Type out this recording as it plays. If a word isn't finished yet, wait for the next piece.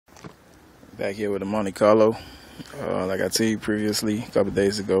Back here with the Monte Carlo. Like I told you previously, a couple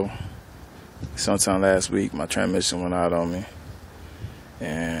days ago, sometime last week, my transmission went out on me.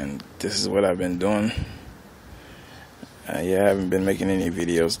 And this is what I've been doing. I haven't been making any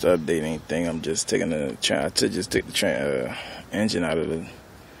videos to update anything. I'm just taking the engine out of the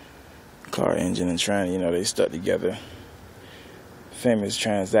car engine and trying, they stuck together. Famous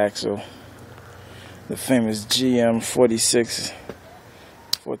transaxle. The famous GM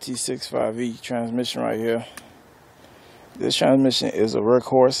 465E transmission right here. This transmission is a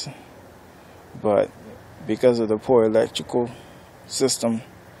workhorse, but because of the poor electrical system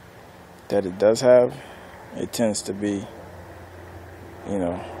that it does have, it tends to be,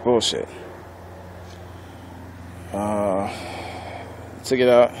 bullshit. Took it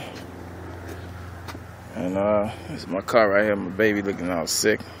out, and it's my car right here. My baby looking all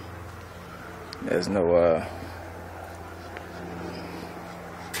sick. There's no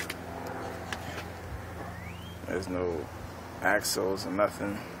axles or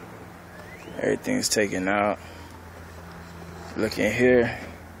nothing. Everything's taken out. Look in here.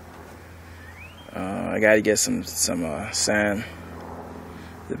 I gotta get some sand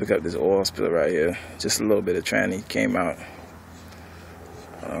to pick up this oil spill right here. Just a little bit of tranny came out.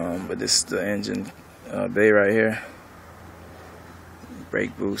 But this is the engine bay right here.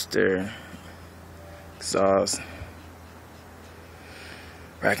 Brake booster, exhaust,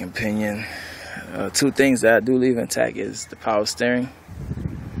 rack and pinion. Two things that I do leave intact is the power steering,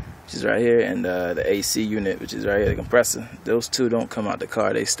 which is right here, and the AC unit, which is right here, the compressor. Those two don't come out the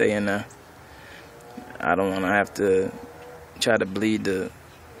car, they stay in there. I don't want to have to try to bleed the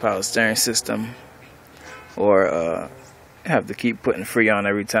power steering system or have to keep putting Freon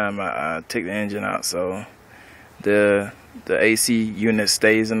every time I take the engine out. So the AC unit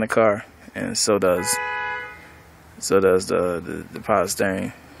stays in the car, and so does the power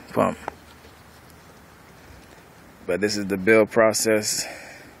steering pump. But this is the build process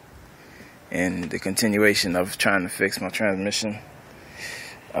and the continuation of trying to fix my transmission.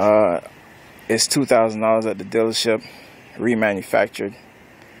 It's $2,000 at the dealership, remanufactured.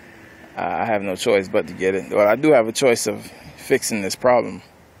 I have no choice but to get it. Well, I do have a choice of fixing this problem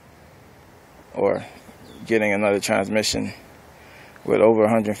or getting another transmission with over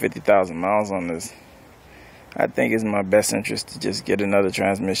 150,000 miles on this. I think it's in my best interest to just get another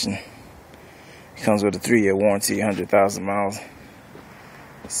transmission. It comes with a 3-year warranty, 100,000 miles.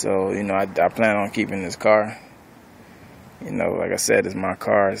 So, I plan on keeping this car. Like I said, it's my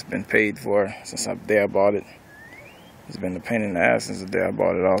car. It's been paid for since the day I bought it. It's been a pain in the ass since the day I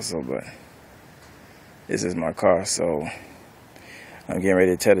bought it also, but this is my car, so I'm getting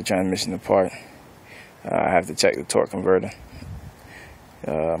ready to tear the transmission apart. I have to check the torque converter.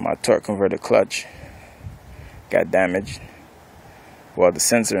 My torque converter clutch got damaged. Well, the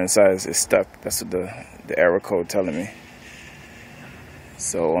sensor inside is stuck. That's what the error code telling me.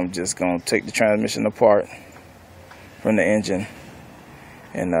 So I'm just going to take the transmission apart from the engine,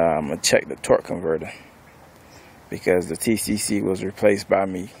 and I'm going to check the torque converter, because the TCC was replaced by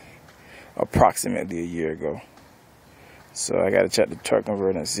me approximately a year ago. So I got to check the torque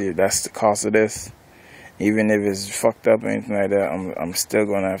converter and see if that's the cost of this. Even if it's fucked up or anything like that, I'm still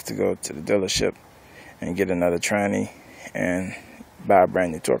going to have to go to the dealership and get another tranny and buy a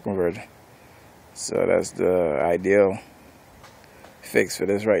brand new torque converter. So that's the ideal fix for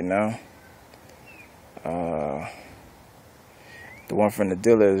this right now. The one from the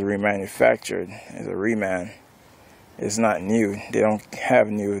dealer is remanufactured. It's a reman. It's not new. They don't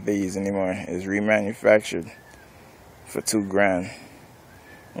have new of these anymore. It's remanufactured for $2,000,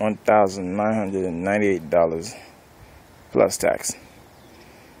 $1,998 plus tax.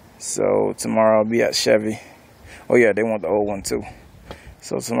 So tomorrow I'll be at Chevy. Oh yeah, they want the old one too.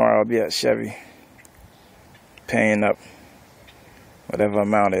 So tomorrow I'll be at Chevy, paying up whatever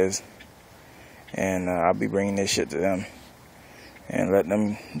amount is, and I'll be bringing this shit to them and let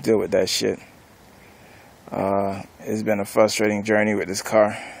them deal with that shit. It's been a frustrating journey with this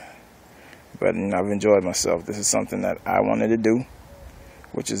car, but I've enjoyed myself. This is something that I wanted to do,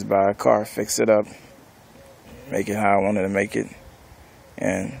 which is buy a car, fix it up, make it how I wanted to make it,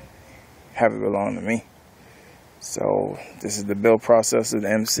 and have it belong to me. So this is the build process of the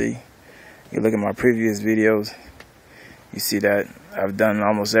MC. You look at my previous videos, you see that I've done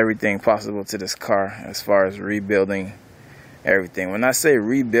almost everything possible to this car as far as rebuilding everything. When I say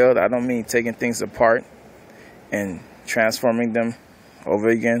rebuild, I don't mean taking things apart and transforming them over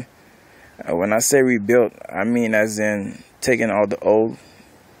again. When I say rebuild, I mean as in taking all the old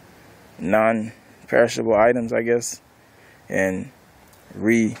non-perishable items, I guess, and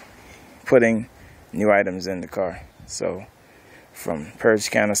putting new items in the car. So from purge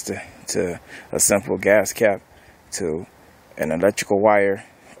canister to a simple gas cap to an electrical wire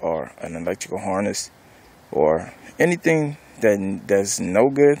or an electrical harness or anything that's no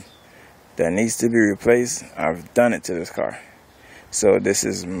good that needs to be replaced. I've done it to this car. So this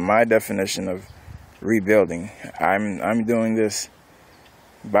is my definition of rebuilding. I'm doing this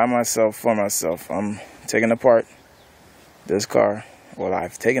by myself, for myself. I'm taking apart this car. Well,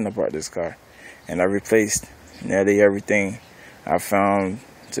 I've taken apart this car and I replaced nearly everything I found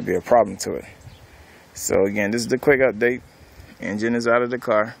to be a problem to it. So again, this is the quick update. Engine is out of the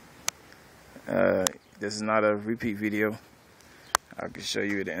car. This is not a repeat video. I can show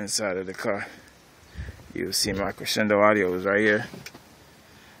you the inside of the car. You'll see my crescendo audio is right here.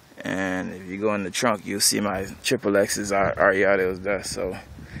 And if you go in the trunk, you'll see my XXX's RE audio is there. So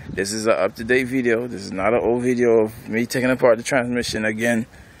this is an up-to-date video. This is not an old video of me taking apart the transmission. Again,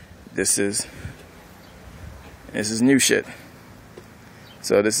 this is new shit.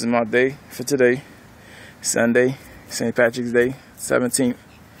 So this is my day for today. Sunday, St. Patrick's Day, 17th.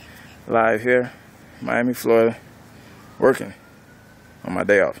 Live here, Miami, Florida. Working on my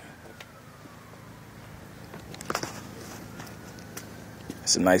day off.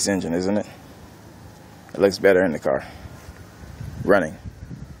 It's a nice engine, isn't it? It looks better in the car. Running.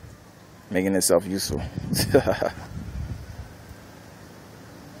 Making itself useful.